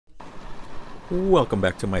Welcome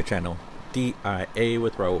back to my channel, DIA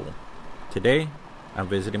with Raul. Today, I'm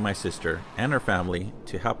visiting my sister and her family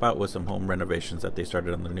to help out with some home renovations that they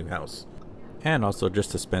started on their new house. And also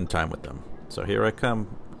just to spend time with them. So here I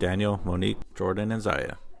come, Daniel, Monique, Jordan, and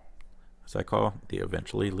Zaya. As I call the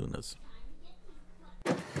Eventually Lunas.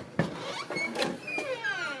 Wait,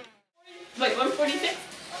 146?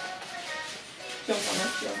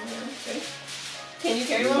 Ready? Can you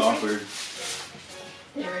carry one? Awkward.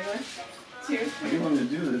 Can you ready one? Two. I didn't want to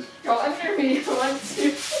do this. Go under me. 1, 2.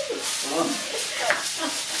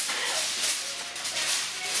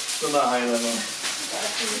 Still not high level.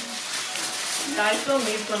 I still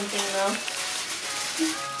need something though.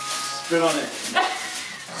 Spit on it.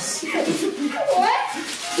 What?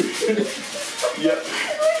 Yep.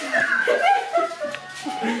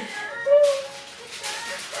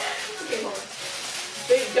 Okay, hold on.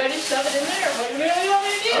 Wait, do I just shove it in there? Or what do you want me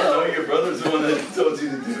to do? I don't know, your brother's the one that told you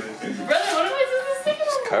to do it. Brother, what am I supposed to stick it on?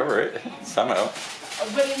 Cover it, somehow. Oh,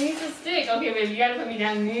 but it needs to stick. Okay, babe, you gotta put me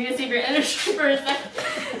down. You need to save your energy for a second.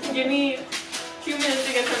 Give me 2 minutes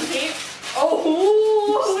to get some tape.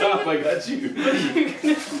 Oh! Stop, I got you.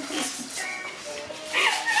 Jesus.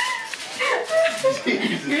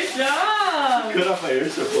 Good job! Cut off my air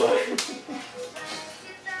supply.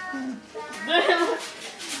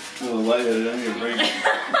 Oh, lightheaded, I'm gonna break it.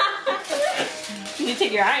 You need to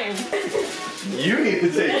take your iron. You need to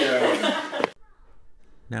take care of it.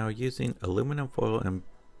 Now, using aluminum foil and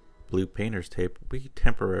blue painter's tape, we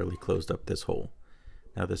temporarily closed up this hole.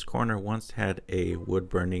 Now, this corner once had a wood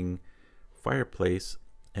burning fireplace,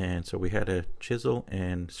 and so we had to chisel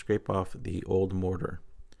and scrape off the old mortar.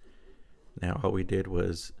 Now, all we did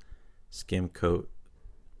was skim coat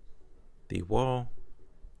the wall,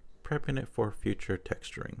 prepping it for future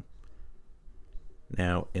texturing.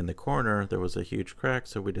 Now, in the corner, there was a huge crack,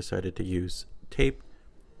 so we decided to use tape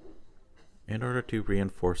in order to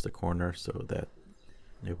reinforce the corner so that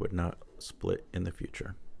it would not split in the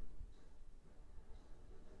future.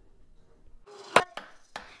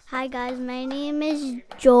 Hi guys, my name is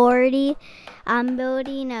Jordy. I'm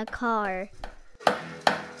building a car. Are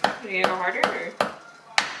you gonna go harder? Or?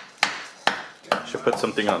 Should put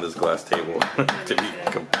something on this glass table, to be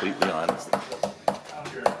completely honest.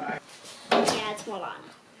 Yeah, it's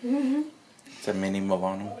Milano. It's a mini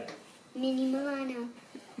Milano. Mini Milano.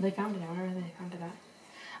 They found it out. Where they found it at?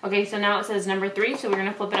 Okay, so now it says number 3, so we're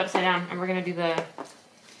gonna flip it upside down and we're gonna do the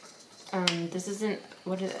this isn't,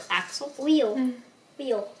 what is it, axle? Wheel.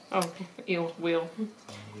 Wheel. Oh, okay. Wheel.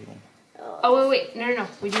 Oh, wait. No.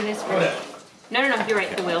 We do this first. No. You're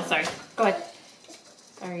right. The wheel. Sorry. Go ahead.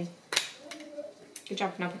 Sorry. Good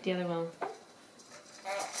job. Now put the other wheel.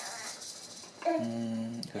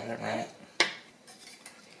 Is that right?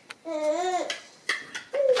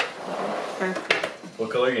 Perfect. What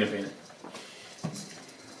color are you gonna paint it?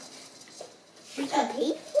 We can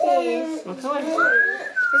paint this. What color?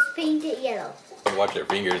 Let's paint it yellow. Watch your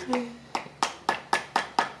fingers. Okay,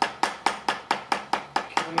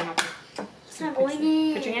 let me help you. It's not going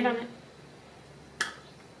in. Put your hand on it.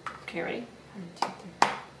 Okay, ready? 1, 2, 3.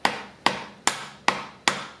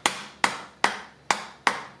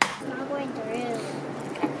 It's not going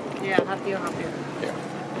through. Yeah, I'll help you. Yeah.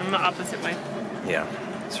 I'm the opposite way. Yeah.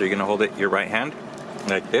 So you're gonna hold it your right hand,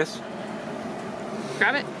 like this.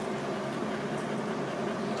 Grab it.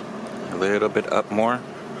 A little bit up more.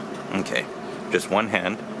 Okay. Just one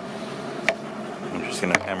hand. I'm just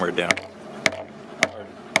gonna hammer it down.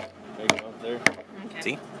 Make it up there. Okay.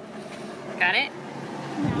 See? Got it?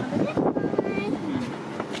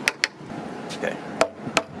 Okay.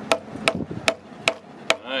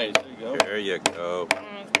 Nice, there you go. There you go. Oh,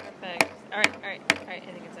 that's perfect. Alright, I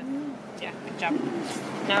think it's in. Yeah, good job.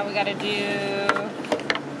 Now we gotta do...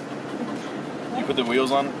 You put the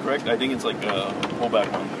wheels on, correct? I think it's like a pullback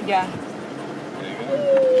one. Yeah. There you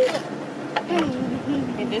go.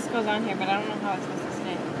 Okay, this goes on here, but I don't know how it's supposed to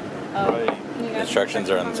stay. Oh, Right. you got Instructions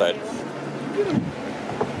are on the side.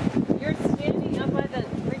 You're standing up by the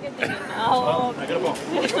freaking thing. Oh, Oh, I got a ball.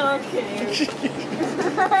 okay.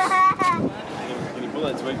 Can you pull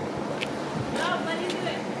that swing? No, let me do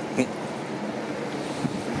it.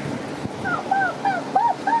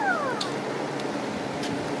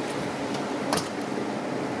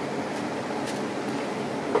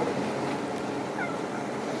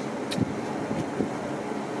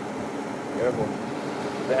 Careful.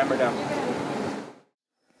 Put the hammer down.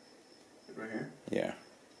 Right here? Yeah.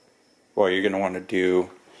 Well, you're gonna want to do.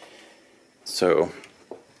 So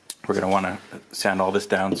we're gonna want to sand all this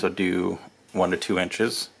down. So do 1 to 2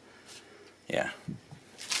 inches. Yeah.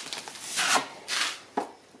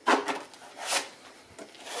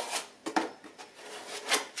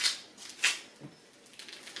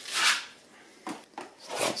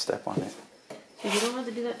 step on it. So you don't have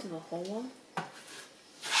to do that to the whole wall?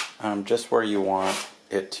 Just where you want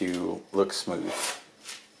it to look smooth.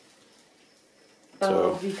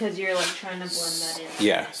 Oh, because you're like trying to blend that in.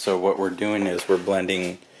 Yeah, so what we're doing is we're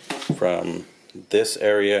blending from this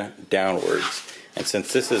area downwards. And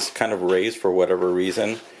since this is kind of raised for whatever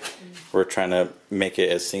reason, we're trying to make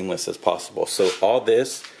it as seamless as possible. So all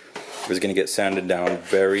this is going to get sanded down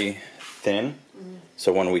very thin.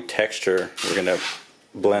 So when we texture, we're going to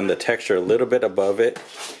blend the texture a little bit above it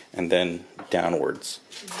and then downwards.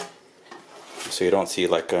 So you don't see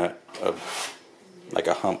like a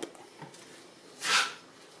hump.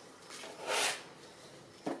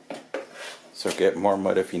 So get more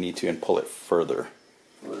mud if you need to and pull it further.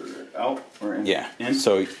 Out or in? Yeah. In?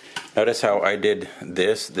 So notice how I did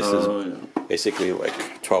this. This is basically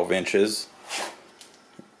like 12 inches.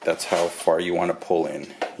 That's how far you want to pull in.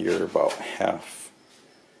 You're about half.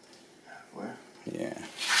 Where? Yeah.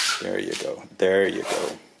 There you go. There you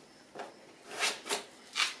go.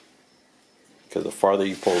 Because the farther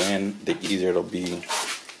you pull in, the easier it'll be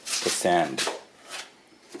to sand.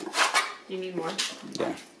 You need more?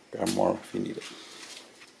 Yeah. Grab more if you need it.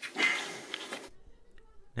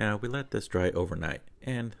 Now we let this dry overnight,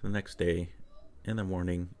 and the next day in the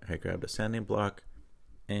morning I grabbed a sanding block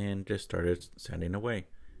and just started sanding away.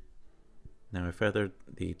 Now I feathered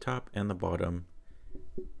the top and the bottom,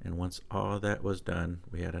 and once all that was done,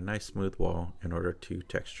 we had a nice smooth wall in order to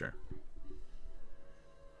texture.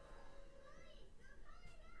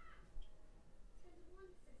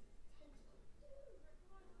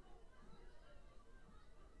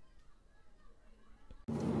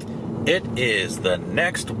 It is the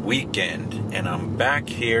next weekend, and I'm back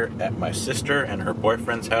here at my sister and her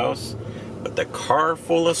boyfriend's house with a car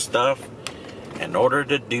full of stuff in order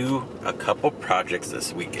to do a couple projects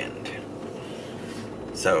this weekend.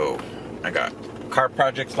 So I got car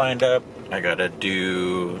projects lined up. I gotta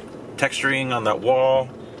do texturing on that wall.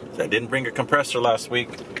 So I didn't bring a compressor last week.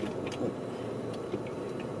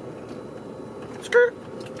 Skirt.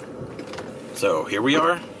 So here we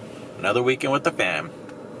are, another weekend with the fam.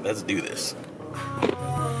 Let's do this.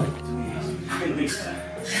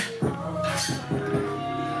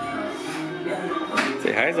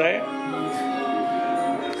 Say hi, Zaya.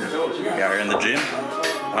 Got her in the gym,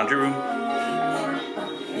 laundry room.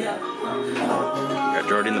 Got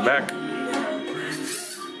Jordy in the back.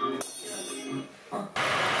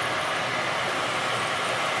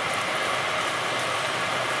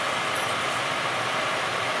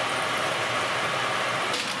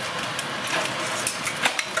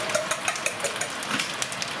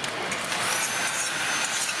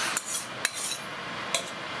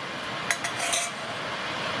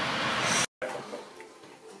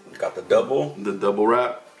 Got the double. The double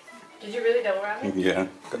wrap. Did you really double wrap it? Yeah,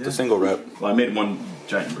 got the single wrap. Well, I made one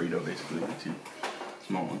giant burrito basically, like two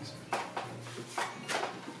small ones.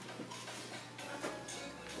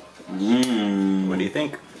 Mmm. What do you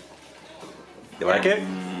think? You like it?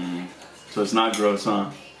 So it's not gross,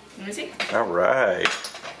 huh? Let me see. All right.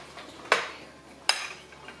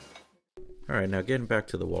 All right, now getting back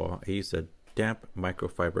to the wall, I used a damp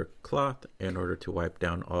microfiber cloth in order to wipe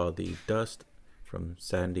down all the dust from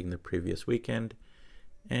sanding the previous weekend,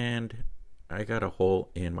 and I got a hole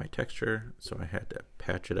in my texture, so I had to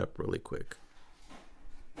patch it up really quick.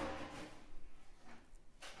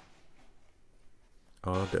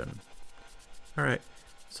 All done. All right,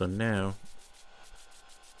 so now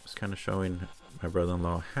I was kind of showing my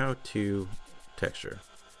brother-in-law how to texture.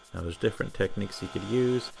 Now there's different techniques you could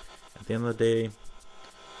use. At the end of the day,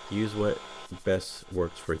 use what best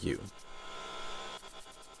works for you.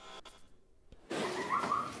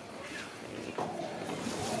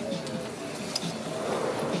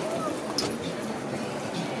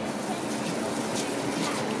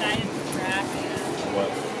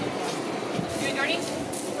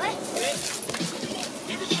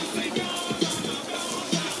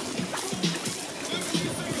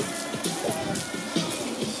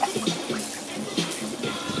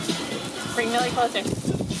 Bring Millie closer.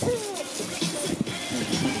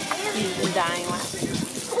 He's dying laughing.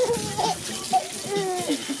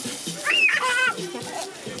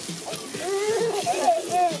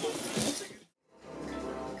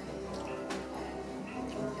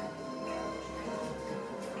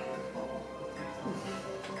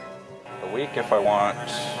 A week if I want,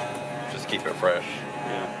 just keep it fresh.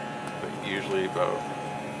 Yeah, but usually about.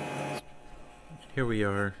 Here we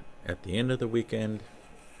are at the end of the weekend,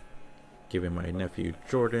 giving my nephew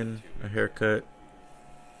Jordan a haircut.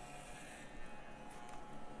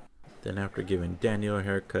 Then after giving Daniel a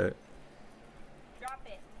haircut,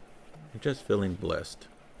 I'm just feeling blessed.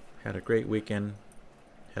 Had a great weekend,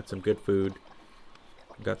 Had some good food.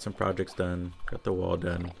 Got some projects done. Got the wall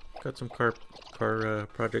done. Got some car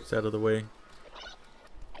projects out of the way.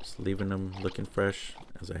 Just leaving them looking fresh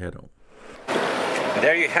as I head home.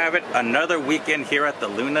 There you have it. Another weekend here at the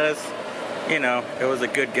Lunas. You know, it was a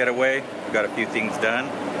good getaway. We got a few things done.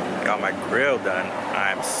 Got my grill done.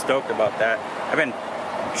 I'm stoked about that. I've been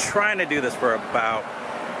trying to do this for about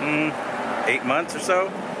 8 months or so.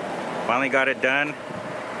 Finally got it done.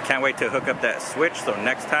 Can't wait to hook up that switch. So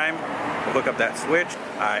next time we'll hook up that switch.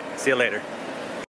 All right, see you later.